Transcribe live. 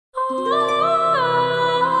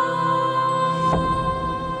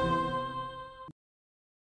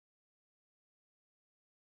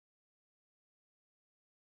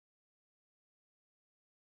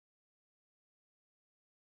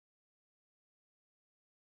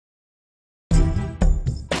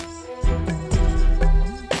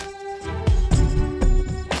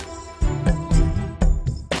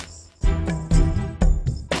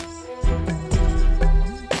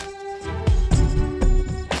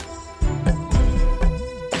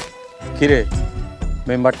কিরে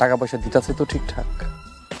মেম্বার টাকা পয়সা দিতেছে তো ঠিকঠাক?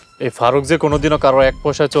 এই ফারুক যে কোনোদিনও কারো এক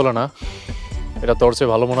পয়সায় চলে না, এটা তোর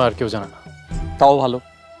চেয়ে ভালো মনে হয় আর কেউ জানে না। তাও ভালো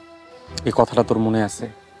এই কথাটা তোর মনে আছে।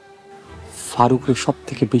 ফারুকের সব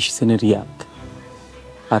থেকে বেশি চেনে রিয়াদ,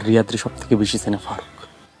 আর রিয়াদের সব থেকে বেশি চেনে ফারুক।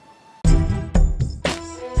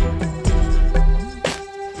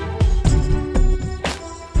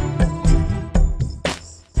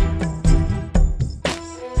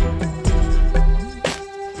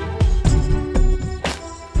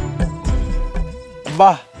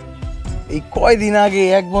 বাহ, এই কয়দিন আগে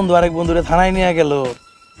এক বন্ধু আরেক বন্ধুরে থানায় নিয়ে গেল,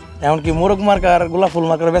 এমনকি মোরগ মার্কার গোলাপ ফুল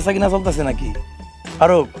মার্কার বেচা কিনা চলতেছে নাকি?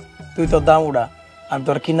 ফারুক, তুই তোর দাম উড়া, আমি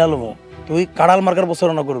তোর কিনা লবো, তুই কাড়াল মার্কার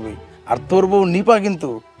প্রচারণা করবি। আর তোর বউ নিপা কিন্তু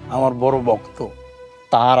আমার বড় ভক্ত।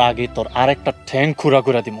 তার আগে তোর আরেকটা ঠ্যাং খুরা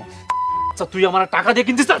করে দিব। আচ্ছা তুই আমার টাকা দিয়ে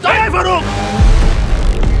কিনছিস? ফারুক,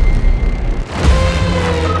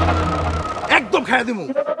 একদম খাইয়া দিমু।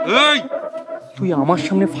 এই তুই আমার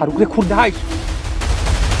সামনে ফারুকরে খুর দেখাইস?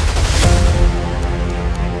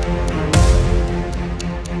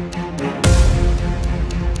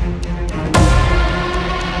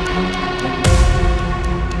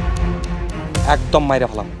 একদম মাইরা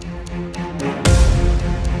ফেলাম।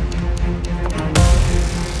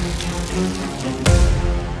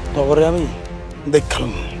 তবে আমি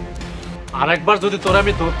দেখলাম আরেকবার যদি তোরে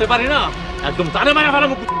আমি ধরতে পারি না, একদম তারে মারা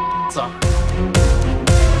ফেলাম।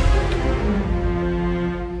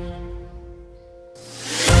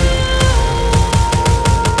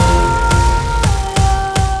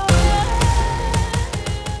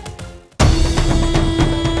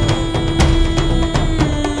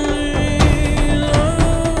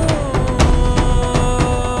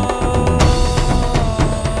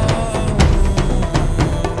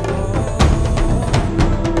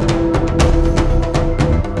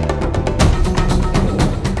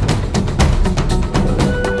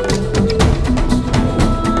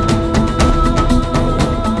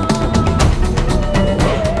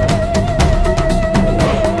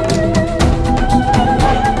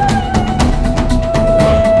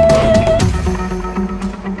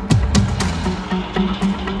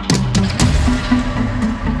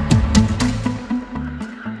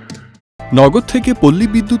 নগদ থেকে পল্লী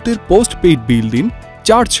বিদ্যুতের পোস্ট পেইড বিল দিন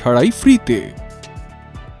চার্জ ছাড়াই ফ্রিতে।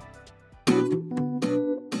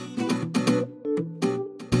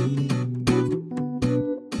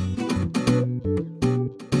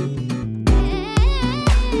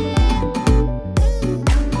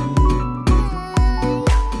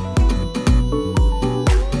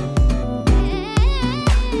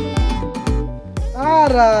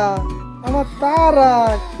 তারা, আমার তারা,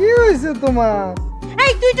 কি হয়েছে তোমার?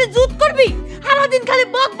 এই তুই যে জুত করবি, সারা দিন খালি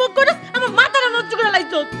বক বক করস, আমার মাথাটা নষ্ট করে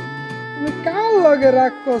লাইছ। তুমি কার লগে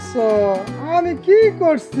রাগ করছো? আমি কি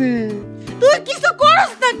করছি? তুই কিছু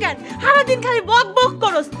করস না কেন? সারা দিন খালি বক বক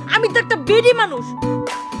করস। আমি তো একটা বেডি মানুষ।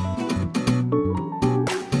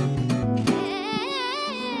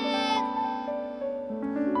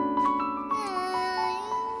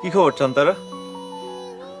 কি খবর চান্তারা?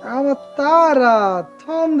 আমার তারা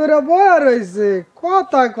থম ধরে বয়া রয়েছে,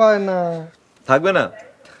 কথা কয় না। থাকবে না?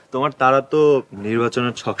 তোমার তারা তো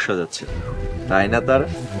নির্বাচনের ছক সাজাচ্ছে, তাই না? তারা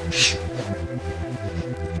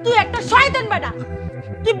তুই একটা শয়তান বেটা,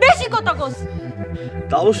 তুই বেশি কথা কস।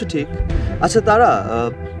 তা অবশ্য ঠিক। আচ্ছা তারা,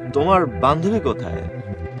 তোমার বান্ধবী কোথায়?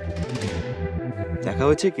 দেখা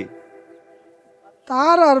হয়েছে কি?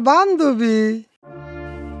 তারার বান্ধবী?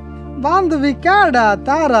 বান্ধবী কাডা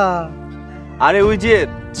তারা? আরে ওই যে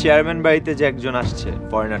চেয়ারম্যান বাড়িতে যে একজন আসছে,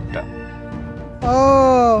 ফরেনারটা। ও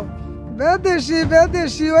বেদেশি,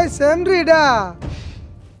 বেদেশি ওই সেমরিডা।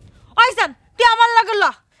 ওইসান তুই আমার লাগে ল,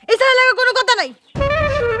 এছাড়া লাগে কোনো কথা নাই।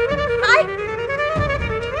 আই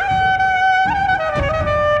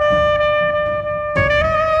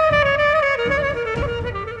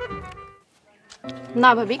না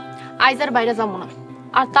ভাবি, আইজ আর বাইরে যাবো না।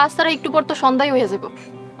 আর তাছাড়া একটু পর তো সন্ধ্যায় হয়ে যাবো।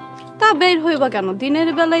 তা বের হইবা কেন? দিনের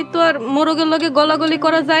বেলায় তো আর মোরগের লগে গলাগলি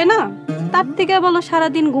করা যায় না। তার থেকে বলো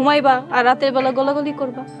সারাদিন ঘুমাইবা আর রাতের বেলা গলাগলি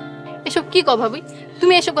করবা। এসব কি কও ভাবি?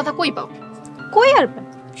 তুমি এসব কথা কই পাও? কই আর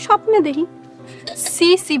স্বপ্নে দেখি। সি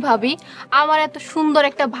সি ভাবি, আমার এত সুন্দর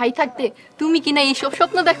একটা ভাই থাকতে তুমি কি না এইসব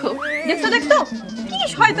স্বপ্ন দেখো? দেখছো দেখছো কি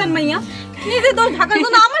শয়তান মাইয়া, নিজে দোষ ঢাকার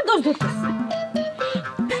জন্য আমার দোষ ধরতেছে।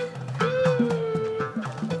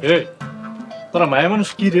 এই তোরা মায়া মানুষ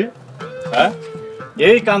কি রে? হ্যাঁ,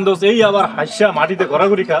 এই কান্দোস, এই আবার হাসা মাটিতে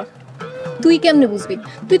ঘোরাঘুরি খা। তুই কেমনে বুঝবি?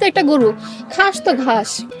 তুই তো একটা গরু, খাস তো ঘাস।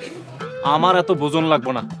 আমার এত বোঝন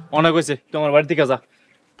লাগবো না, অনেক হয়েছে, তুই আমার বাড়ি থেকে যা,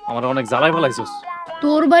 আমার অনেক জ্বালাই ফেলাইছিস।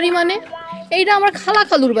 তোর বাড়ি মানে? এইটা আমার খালা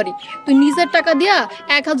খালুর বাড়ি, তুই নিজের টাকা দিয়া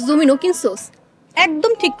 1 হাত জমিনও কিনছস।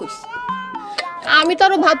 একদম ঠিক কইছ। আমি তো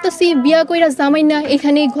আরো ভাবতেছি বিয়া কইরা জামাই না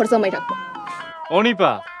এখানেই ঘর জামাই রাখবো।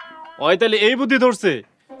 অনিপা, ওই তাহলে এই বুদ্ধি ধরছে,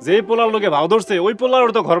 যে পোলার লোকে ভাও ধরছে ওই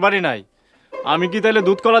পোলার তো ঘর বাড়ি নাই। আমি কি তাহলে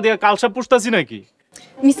দুধ কলা দিয়ে কালসাপ পুষতাছি নাকি?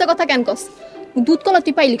 মিথ্যা কথা কেন কস? দুধ কলা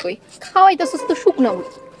তুই পাইলি কই? খাওয়াইতেছস তো শুকনা মুড়ি।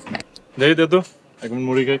 দেই দে তো এক মিনিট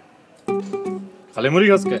মুড়ি খাই। খালি মুড়ি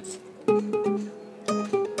খাস কে?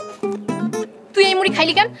 তুই এই মুড়ি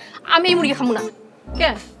খাইলি কেন? আমি এই মুড়ি খামু না।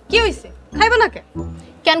 কেন, কি হইছে? খাইবা না কেন?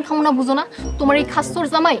 কেন খামু না বুঝো না? তোমার এই খাস্তর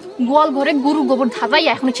জামাই গোয়াল ঘরে গরু গোবর ধাবাই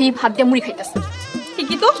এখন সেই ভাত দিয়ে মুড়ি খাইতেছে।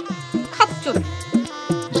 ঠিকই তো, খাচ্ছ।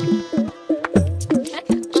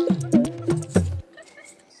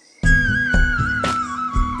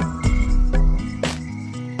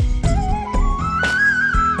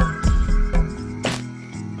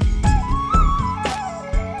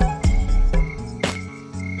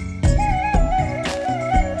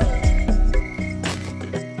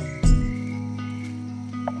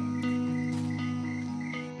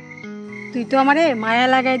 তুই তো আমারে মায়া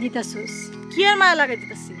লাগাই দিতাছিস। কি আর মায়া লাগাই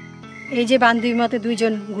দিতেছি? এই যে বান্ধবীর মতো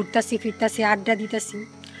দুইজন ঘুরতাছি ফিরতাছি আড্ডা দিতাছি।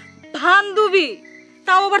 বান্ধবী?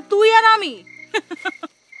 তাও আবার তুই আর আমি?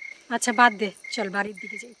 আচ্ছা বাদ দে, চল বাড়ির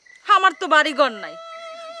দিকে যাই। আমার তো বাড়ি ঘর নাই,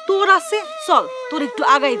 তোর আছে, চল তোর একটু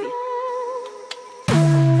আগাই দে।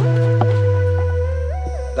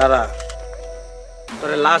 দাদা,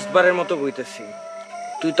 তোরে লাস্ট বারের মতো কইতেছি,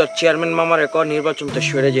 তুই তোর চেয়ারম্যান মামারে ক নির্বাচন থেকে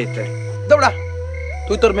সরে যাইতে। দৌড়া,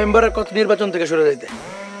 তুই তোর মেম্বারের কত নির্বাচন থেকে সরে যাইতে।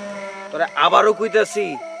 তোরে আবারও কইতাছি,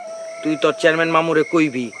 তুই তোর চেয়ারম্যান মামুরে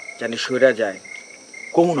কইবি জানি সরে যায়।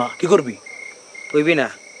 কমু না, কি করবি? কইবি না,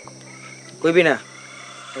 কইবি না,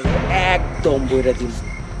 একদম বইরা দিন।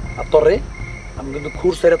 আর তোরে আমি কিন্তু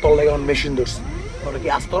খুর সেরে তোর লাগে আমার মেশিন ধরছি। তোরে কি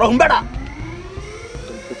আজ তোর বেড়া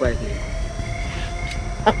তুমি উপায় দিই।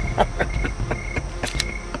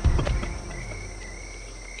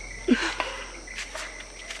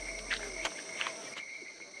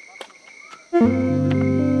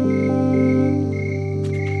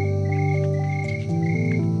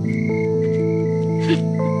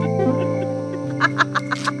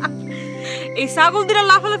 এই ছাগল দুটা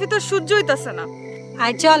লাফালাফি তো সহ্য হইতাছে না।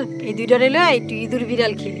 আয় চল এই দুইটা রেলো একটু ইঁদুর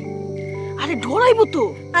বিড়াল খেলি। আরে ডরাইবো তো।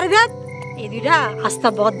 আরে দেখ এই দুইটা আস্তা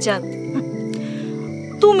বজ্জাত।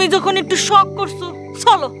 তুমি যখন একটু শখ করছো,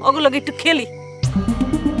 চলো ওগুলোকে একটু খেলি।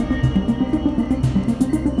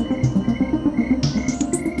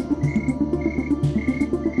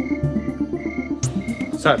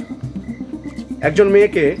 স্যার, একজন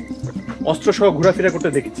মেয়েকে অস্ত্রসহ ঘোরাফেরা করতে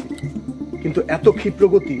দেখেছি, কিন্তু এত ক্ষিপ্র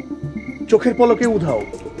গতি, চোখের পলকে উধাও।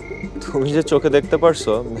 তুমি যে চোখে দেখতে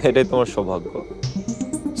পারছো এটাই তোমার সৌভাগ্য।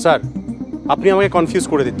 স্যার, আপনি আমাকে কনফিউজ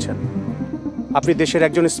করে দিচ্ছেন। আপনি দেশের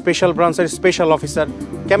একজন স্পেশাল ব্রাঞ্চের স্পেশাল অফিসার,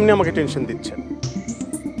 কেমনে আমাকে টেনশন দিচ্ছেন?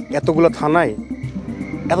 এতগুলো থানায়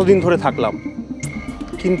এতদিন ধরে থাকলাম,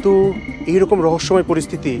 কিন্তু এইরকম রহস্যময়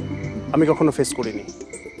পরিস্থিতি আমি কখনো ফেস করিনি।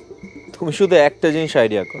 তুমি শুধু একটা জিনিস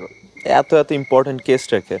আইডিয়া করো, এত এত ইম্পর্টেন্ট কেস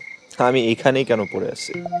রেখে আমি এখানেই কেন পড়ে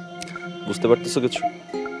আছি? বুঝতে পারতেছো কিছু?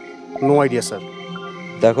 No idea sir.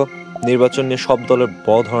 দেখো, নির্বাচন নিয়ে সব দলের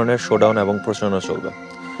বড় ধরনের শোডাউন এবং প্রচারণা চলবে।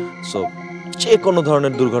 সো যে কোনো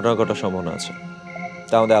ধরনের দুর্ঘটনা ঘটার সম্ভাবনা আছে,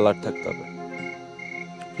 তা আমাদের অ্যালার্ট থাকতে হবে।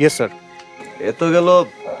 Yes sir. এ তো গেল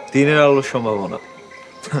দিনের আলোর সম্ভাবনা,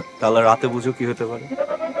 তাহলে রাতে বুঝো কি হতে পারে।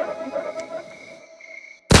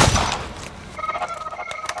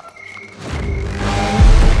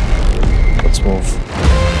 Let's move.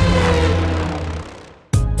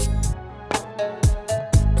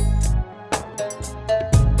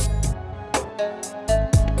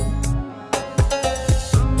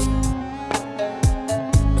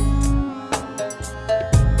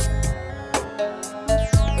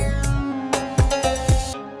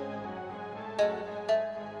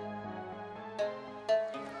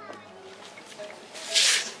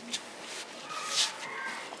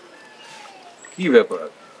 কি ব্যাপার?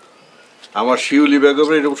 আমার শিউলি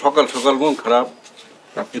বেগমের এরকম সকাল সকাল মন খারাপ,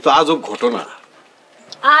 এ তো আজব ঘটনা।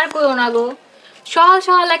 আর কইও না গো, সকাল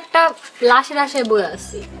সকাল একটা লাশের আশায় বয়ে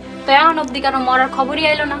আসছি, তো এখন অব্দি কেন মরার খবরই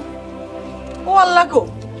আইলো না। ও আল্লাহ গো,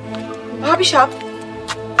 ভাবি সাহেব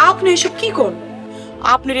আপনি এসব কি করেন?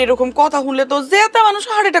 আপনার এরকম কথা শুনলে তো যেতে মানুষ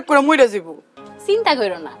হার্ট অ্যাটাক করে মরে যাব। চিন্তা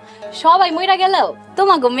করো না, সবাই মইরা গেলেও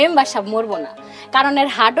তোমাকে মেম্বার সব মরবো না, কারণ এর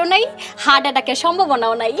হার্টও নাই, হার্ট অ্যাটাকের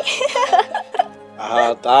সম্ভাবনাও নাই।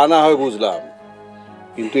 তা না হয় বুঝলাম,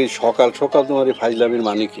 কিন্তু এই সকাল সকাল তোমার এই ফাইজলামির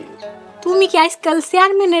মানে কি? তুমি কি আজকাল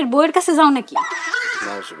চেয়ারম্যানের বউয়ের কাছে যাও নাকি?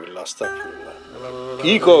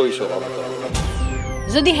 কি কও এইসব?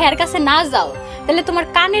 যদি হের কাছে না যাও তাহলে তোমার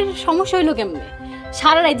কানের সমস্যা হইলো কেমনে?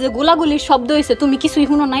 সারা রাত যে গোলাগুলির শব্দ হয়েছে তুমি কিছুই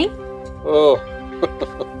শুনো নাই? ও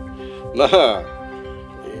না,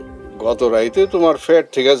 গত রাইতে তোমার ফ্যাট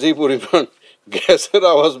থেকে যে পরিমাণ গ্যাসের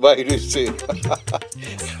আওয়াজ বাইর হচ্ছে,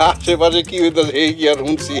 আশেপাশে কি হইতেছে এই কি আর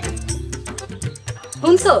শুনছি।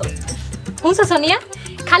 শুনছো শুনছো সোনিয়া?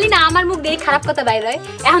 খালি না আমার মুখ দিয়ে খারাপ কথা বাইর হয়,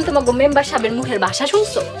 এখন তোমার মেম্বার সাহেবের মুখের ভাষা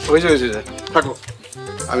শুনছো? হয়েছে থাকো,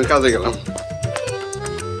 আমি কাজে গেলাম।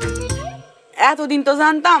 এতদিন তো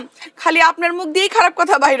জানতাম খালি আপনার মুখ দিয়েই খারাপ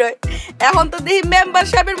কথা বাইর হয়, এখন তো দেখি মেম্বার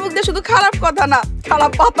সাহেবের মুখ দিয়ে শুধু খারাপ কথা না,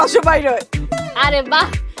 খারাপ বাতাসও বাইর হয়। আরে বাহ,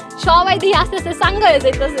 সবাই দিয়ে আস্তে আস্তে সাঙ্গ হয়ে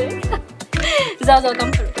যাইতেছে। যাও যাও, কাম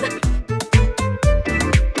করো।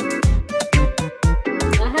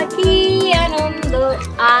 কি আনন্দ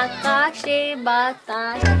আকাশে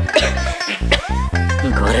বাতাস।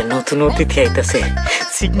 ঘরে নতুন অতিথি আইতাছে,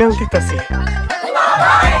 সিগন্যাল দিতাছে।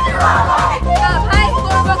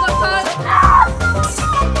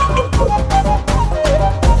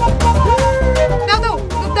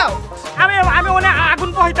 আমি ওনে আগুন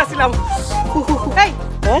পোহাইতাছিলাম।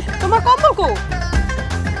 তোমার কত কো?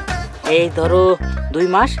 এই ধরো 2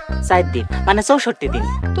 মাস 4 দিন, মানে 64 দিন।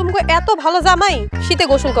 তুমি এত ভালো জামাই শীতে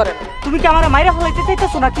গোসল করে না? তুমি কি আমার মাইরা ফলাইতে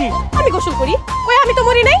চাইতেছো নাকি? আমি গোসল করি, কই আমি তো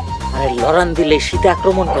মরি নাই। আরে লড়ান দিলে শীতে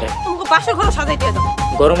আক্রমণ করে। তোমাকে বাসর ঘর সাজাই দিয়ে দাও।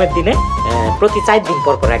 গরমের দিনে প্রতি 4 দিন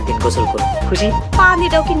পর পর একদিন গোসল করো, খুশি?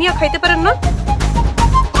 পানিটাও কি নিয়ে খাইতে পারেন না?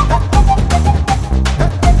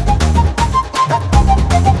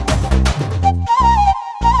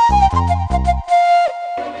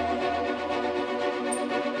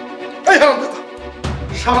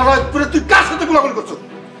 সারা রাত পুরো তুই কার সাথে গোলাগুলি করছো?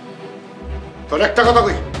 তোর একটা কথা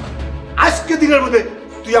কই, আজকে দিনের মধ্যে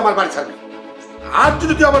তুই আমার বাড়ি ছাড়বি। আর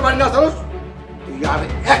যদি তুই আমার বাড়ি না ছাড়স, তুই আর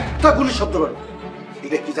একটা গুলি শব্দ করবি।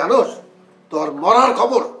 এটা কি জানোস? তোর মরার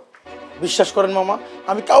খবর। বিশ্বাস করেন মামা,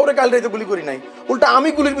 আমি কাউরে কাল রাইতে গুলি করি নাই, উল্টা আমি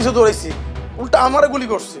গুলির পিছনে দৌড়াইছি, উল্টা আমারে গুলি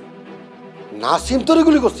করছে। নাসিম তোরে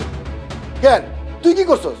গুলি করছে? কেন, তুই কি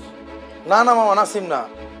করছস? না না মামা, নাসিম না,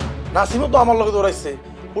 নাসিমও তো আমার লগে দৌড়াইছে,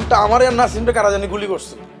 উল্টা আমারে আর নাসিমটা কারা জানি গুলি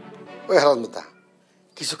করছে। ওই হারামজাদা,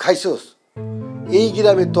 কিছু খাইছস? এই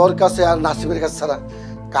গ্রামে তোর কাছে আর নাসিমের কাছে ছাড়া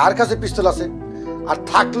কার কাছে পিস্তল আছে? আর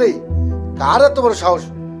থাকলেই কার এত বড় সাহস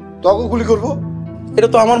তোকে গুলি করবো? এটা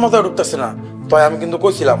তো আমার মাথায় ঢুকতেছে না। তাই আমি কিন্তু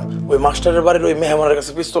কইছিলাম ওই মাস্টারের বাড়ির ওই মেহমানের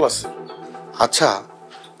কাছে পিস্তল আছে। আচ্ছা,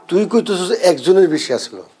 তুই কইতেছিস একজনের বেশি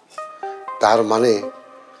আসলো, তার মানে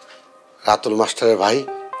রাতুল মাস্টারের ভাই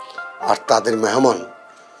আর তাদের মেহমান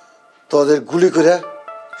তোদের গুলি করে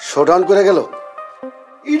শোডাউন করে গেল।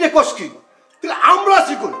 ইনে কষ্টি তাহলে আমরা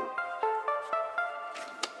আছি কই?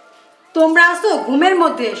 তোমরা আসো ঘুমের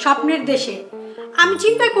মধ্যে, স্বপ্নের দেশে। আমি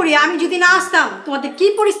চিন্তা করি আমি যদি না আসতাম তোমাদের কি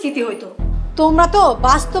পরিস্থিতি হইতো। তোমরা তো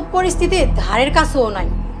বাস্তব পরিস্থিতির ধারের কাছেও নাই।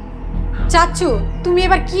 চাচ্ছু, তুমি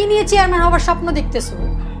এবার কি নিয়ে চেয়ারম্যান হবার স্বপ্ন দেখতেছো?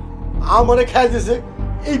 আমারে খেয়ে দিয়েছে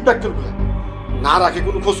এই প্যাক্টরগুলো, না রাখে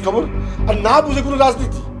কোনো খোঁজ খবর আর না বুঝে কোনো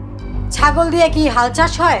রাজনীতি। ছাগল দিয়ে কি হাল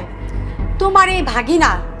চাষ হয়? তোমার এই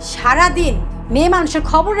ভাগিনা সারাদিন মেয়ে মানুষের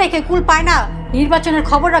খবর রেখে কুল পায় না, নির্বাচনের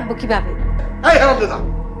খবর রাখবো কিভাবে? এই হারামজাদা,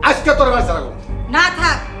 আজকে তোর বাড়ি ছাড়া না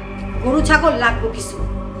থাক, গরু ছাগল লাগবো কিছু,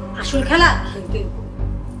 আসল খেলা খেলতে।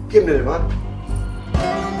 কেমনে রে মা?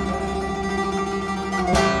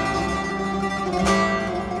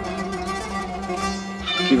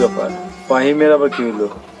 কি ব্যাপার, ফাহিমের আবার কি হলো?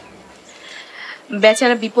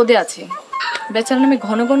 বেচারা বিপদে আছে, বেচারা নামে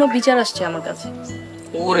ঘন ঘন বিচার আসছে আমার কাছে।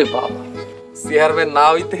 ওরে বাবা, চেয়ারম্যান না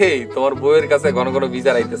হইতেই তোমার বউয়ের কাছে ঘন ঘন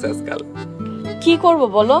বিচার আইতেছে আজকাল। কি করব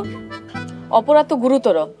বলো, অপরাধ তো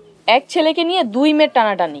গুরুতর। এক ছেলেকে নিয়ে 2 মেয়ের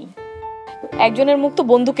টানাটানি, একজনের মুখ তো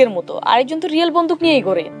বন্দুকের মতো, আরেকজন তো রিয়েল বন্দুক নিয়েই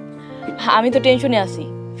করে। আমি তো টেনশনে আছি,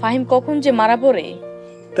 ফাহিম কখন যে মারা পড়ে।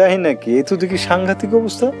 তাই নাকি? এ তো দেখি সাংঘাতিক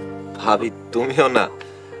অবস্থা। ভাবি তুমিও না।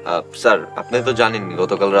 স্যার, আপনি তো জানেন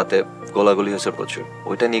গতকাল রাতে গোলাগুলি হয়েছে প্রচুর,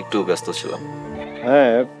 ওইটা নিয়ে একটু ব্যস্ত ছিলাম।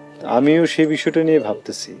 হ্যাঁ, আমিও সেই বিষয়টা নিয়ে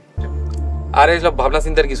ভাবতেছি। আর এইসব ভাবনা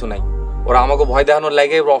চিন্তার কিছু নাই, ওরা আমাকে ভয় দেখানোর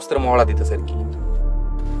লাগে অস্ত্রের মহড়া দিতেছে আর কি।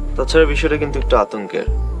 তাছাড়া বিষয়টা কিন্তু একটু আতঙ্কের,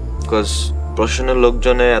 বিকজ প্রশাসনের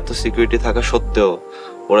লোকজনে এত সিকিউরিটি থাকা সত্ত্বেও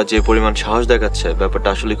ওরা যে পরিমাণ সাহস দেখাচ্ছে, ব্যাপারটা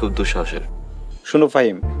আসলে খুব দুঃসাহসের। শোনো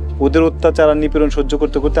ফাহিম, ওদের অত্যাচার আর নিপীড়ন সহ্য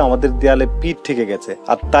করতে করতে আমাদের দেয়ালে পিঠ থেকে গেছে,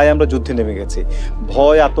 আর তাই আমরা যুদ্ধে নেমে গেছি।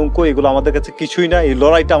 ভয়, আতঙ্ক এগুলো আমাদের কাছে কিছুই না, এই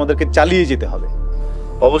লড়াইটা আমাদেরকে চালিয়ে যেতে হবে।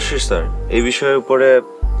 অবশ্যই স্যার, এই বিষয়ের উপরে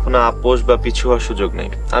কোনো আপোষ বা পিছু হওয়ার সুযোগ নেই।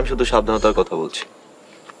 আমি শুধু সাবধানতার কথা বলছি।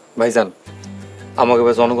 ভাইজান, আমাকে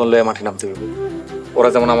এবার জনগণ লয়ে মাঠে নামতে হবে। ওরা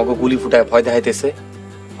যেমন আমাকে গুলি ফুটায় ভয় দেখাইতেছে,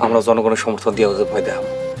 আমরা জনগণের সমর্থন দিয়ে ওদের ভয় দেখাবো।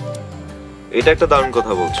 এটা একটা দারুণ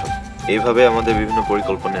কথা বলছো। এইভাবে আমাদের বিভিন্ন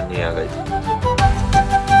পরিকল্পনা নিয়ে আগাই।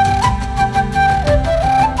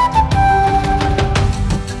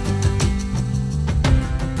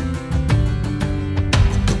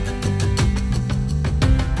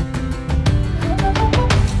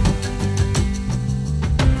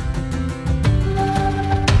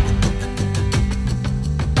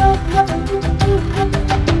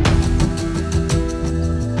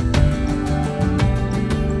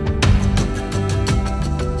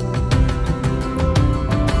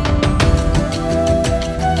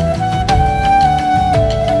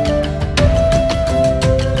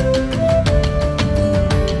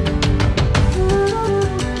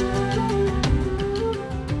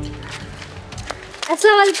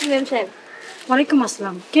 ওয়ালাইকুম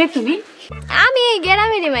আসসালাম। কে তুমি? আমি এই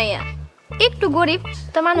গ্রামেরই মাইয়া, একটু গরিব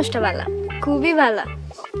তো মানুষটা ভালো, খুবই ভালো।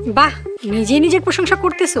 বাহ, নিজে নিজের প্রশংসা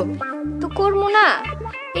করতেছো? তো করবো না।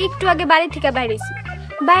 একটু আগে বাড়ি থেকে বাইরেছি,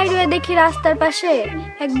 বাইরে দেখি রাস্তার পাশে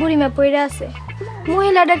এক বুড়িমা পড়ে আছে।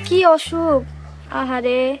 মহিলাটার কি অসুখ,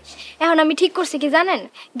 আহারে। এখন আমি ঠিক করছি কি জানেন,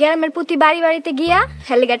 গ্রামের প্রতি বাড়ি বাড়িতে গিয়া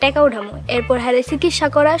হেলিগা টাকা উঠামো, এরপর হারে চিকিৎসা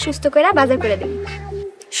করা, সুস্থ করে বাজার করে দেব।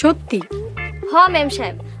 সত্যি? হ ম্যাম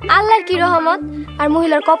সাহেব, আল্লাহর কি রহমত। আর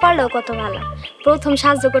মহিলার কপালটাও কত ভালো, প্রথম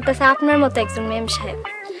সাহায্য করতেছে আপনার মতো একজন ম্যাম সাহেব।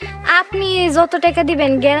 আপনি যত টাকা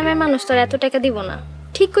দিবেন গ্রামের মানুষ তো এত টাকা দিব না।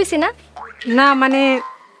 ঠিক কইছি না? না মানে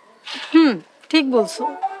ঠিক বলছো।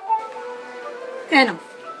 কেন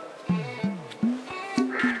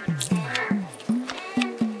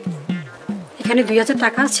এখানে 2000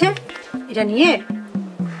 টাকা আছে, এটা নিয়ে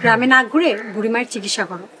গ্রামে না ঘুরে বুড়িমায়ের চিকিৎসা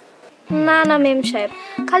করো। না না ম্যাম সাহেব,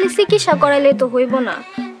 খালি চিকিৎসা করাইলে তো হইব না।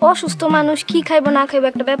 অসুস্থ মানুষ কি খাইব না খাইব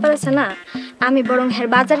একটা ব্যাপার আছে না। আমি বরং হের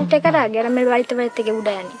বাজারের টাকাটা গ্রামের বাড়িতে বাড়ি থেকে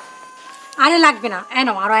উড়াই আনি। আরে লাগবে না,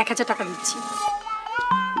 এনো আরো 1000 টাকা দিচ্ছি।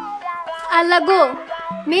 আল্লাহ গো,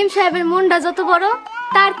 ম্যাম সাহেবের মনটা যত বড়,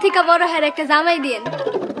 তার থেকে বড় হের একটা জামাই দিয়েন।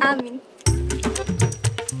 আমিন।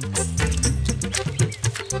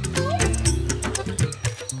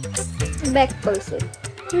 ব্যাক করছে,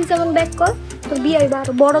 তুই যেমন ব্যাক কর, তোর বিয়ে হইবা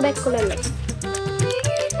আরো বড় ব্যাক করে লাগে।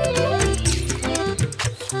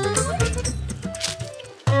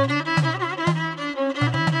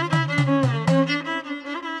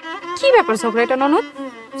 কি ব্যাপার ঝগড়া এটা ননদ?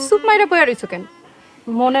 সুপ মাইরা বইয়া রইছো কেন?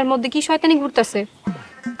 মনের মধ্যে কি শয়তানি ঘুরতেছে?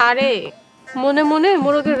 আরে মনে মনে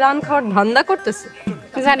মোরগের রান খাওয়ার ধান্দা করতেছে।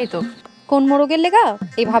 জানি তো কোন মোরগের লেগা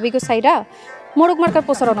এই ভাবিকে সাইরা মোরগ মার্কার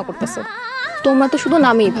প্রচারণা করতেছে। তোমরা তো শুধু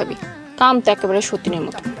নামেই ভাবি, কাম তো একেবারে সত্যিনের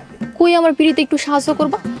মতো। কই আমার পিড়িতে একটু সাহায্য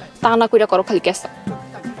করবা, তা না কইরা করো খালি কেসা।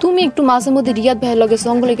 তুমি একটু মাঝে মধ্যে রিয়াদ ভাইয়ের লগে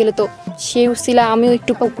জঙ্গলে গেলে তো সেই উসিলা আমিও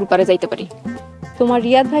একটু পুকুর পাড়ে যাইতে পারি। তোমার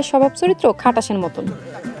রিয়াদ ভাই স্বভাব চরিত্র খাটাসের মতন,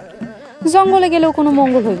 জঙ্গলে গেলেও কোনো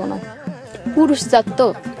মঙ্গল হইব না। পুরুষ জাত তো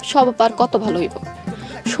সব পার কত ভালো হইব,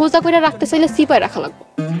 সোজা করে রাখতে চাইলে সিপায় রাখা লাগবে।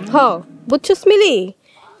 হ বুঝছো মিলি,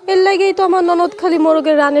 এর লাগেই তো আমার ননদ খালি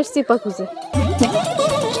মোরগের রানের সিপা খুঁজে।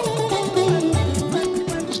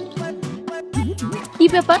 কি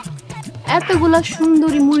ব্যাপার, এতগুলা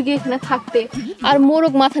সুন্দরী মুরগি এখানে থাকতে আর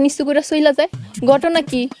মোরগ মাথা নিচু করে চইলা যায়, ঘটনা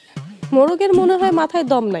কি? মোরগের মনে হয় মাথায়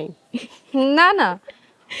দম নাই। না না,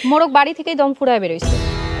 মোরগ বাড়ি থেকেই দম ফুরায় বেরোইছে।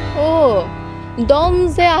 ও, দম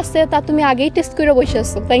যে আছে তা তুমি আগেই টেস্ট করে বসে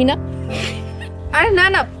আছো তাই না? আরে না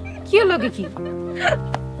না, কি হলো কি?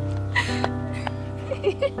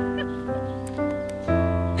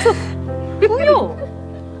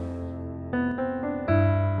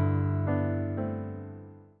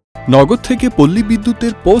 নগদ থেকে পল্লী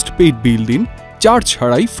বিদ্যুতের পোস্ট পেইড বিল দিন চার্জ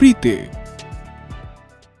ছাড়াই ফ্রিতে।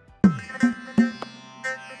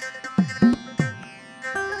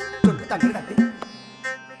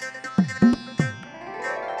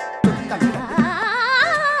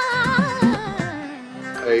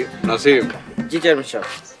 এই নাসিম। জি চেয়ারম্যান সাহেব।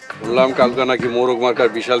 বললাম কালকে নাকি মোরগ মার্কার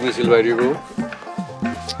বিশাল মিছিল বাইরে গো।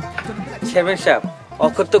 চেয়ারম্যান সাহেব,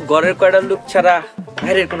 অক্ষর তো গড়ের কয়টা লোক ছাড়া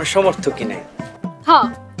বাইরের কোনো সমর্থকই নাই। হ্যাঁ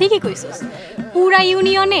ঠিকই কইছস, পুরা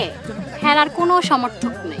ইউনিয়নে হ্যাঁ আর কোনো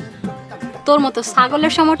সমর্থক নেই। তোর মতো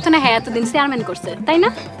ছাগলের সমর্থনে হ্যাঁ এতদিন চেয়ারম্যান করছে তাই না?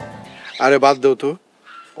 আরে বাদ দাও তো,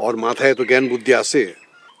 ওর মাথায় তো জ্ঞান বুদ্ধি আছে।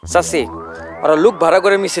 চাচি, ওরা লোক ভাড়া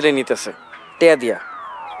করে মিছিলে নিতেছে টেয়া দিয়া।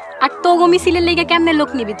 আর তো গো মিছিলের লেগে কেমনে লোক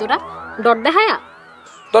নিবি তোরা? ডর দেখায়া?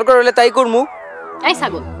 দরকার হলে তাই করমু। এই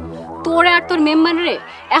ছাগল, তোরে আর তোর মেম্বারে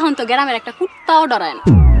এখন তো গ্রামের একটা কুত্তাও ডরায় না।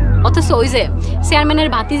 অথচ ওই যে চেয়ারম্যানের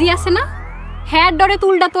ভাতিজি আছে না, হ্যাঁ ডরে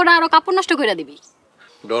তুলটা তোরা আরো কাপড় নষ্ট করে দিবি।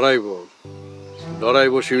 ডরাইব,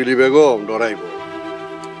 ডরাইবো শিবলি বেগম, ডরাইবো।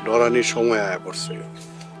 ডরানির সময় আয়া পড়ছে।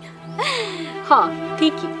 হ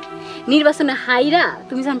ঠিকই, নির্বাচনে হাইরা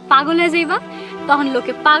তুমি যখন পাগল হয়ে যাইবা তখন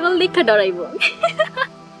লোকে পাগল দেখা ডরাইবো।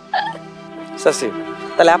 চাচি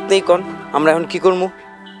তাহলে আপনিই কোন আমরা এখন কি করবো?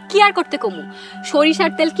 কি আর করতে কমু,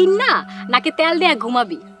 সরিষার তেল কিন না নাকে তেল দেয়া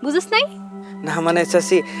ঘুমাবি, বুঝছ নাই? না মানে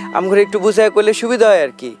চাচি আমগরে একটু বুঝায় করলে সুবিধা হয়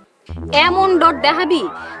আর কি। এমন ডট দেখাবি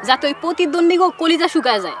যাতে ওই প্রতিদ্বন্দ্বী কলিজা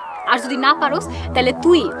শুকায় যায়। আর যদি না পারোস তাহলে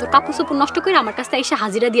তুই তোর কাপড় চোপড় নষ্ট করে আমার কাছে এসে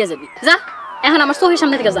হাজিরা দিয়ে যাবি। যা এখন আমার চোখের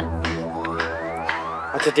সামনে থেকে যা।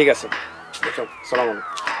 আচ্ছা ঠিক আছে, সালাম আলাইকুম।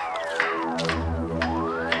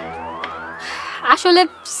 আসলে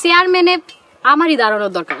চেয়ারম্যানে আমারই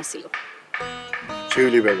দাঁড়ানোর দরকার ছিল।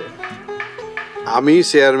 শিবলি বেগম, আমি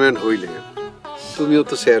চেয়ারম্যান হইলে তুমিও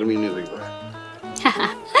তো চেয়ারম্যানই হইবা।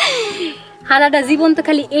 হারাটা জীবন তো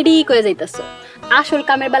খালি এডিই করে যাইতাছ, আসল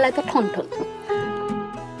কামের বেলায় তো ঠনঠন।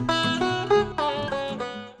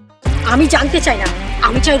 আমি জানতে চাই না,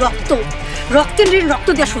 আমি চাই রক্ত। রক্তের ঋণ রক্ত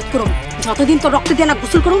দিয়ে শোধ করুন। যতদিন তোর রক্ত দিয়ে না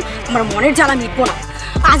গোসল করুন আমার মনের জ্বালা মিটবো না।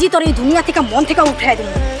 আজই তোর এই দুনিয়া থেকে মন থেকে উঠাই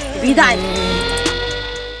দেবো। বিদায়।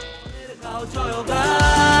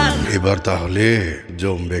 এবার তাহলে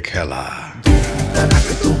জমবে খেলা।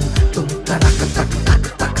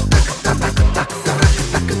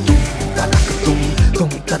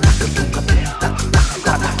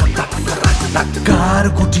 কার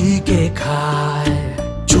গুটি কে খায়,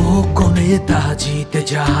 যোগ্য নেতা জিতে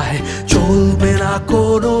যায়, চলবে না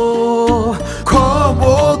কোনো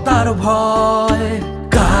ক্ষমতার ভয়।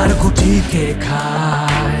 কার গুটি কে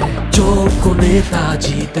খায়, যোগ্য নেতা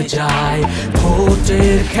জিতে যায়,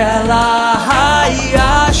 ভোটের খেলা হাই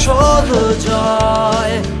আসল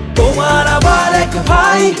জয়। তোমার আবার এক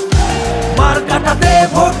ভাই, মার কাটাতে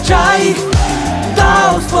ভোট চাই।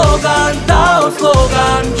 দাও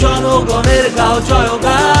স্লোগান, জনগণের গাও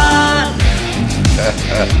জয়গান।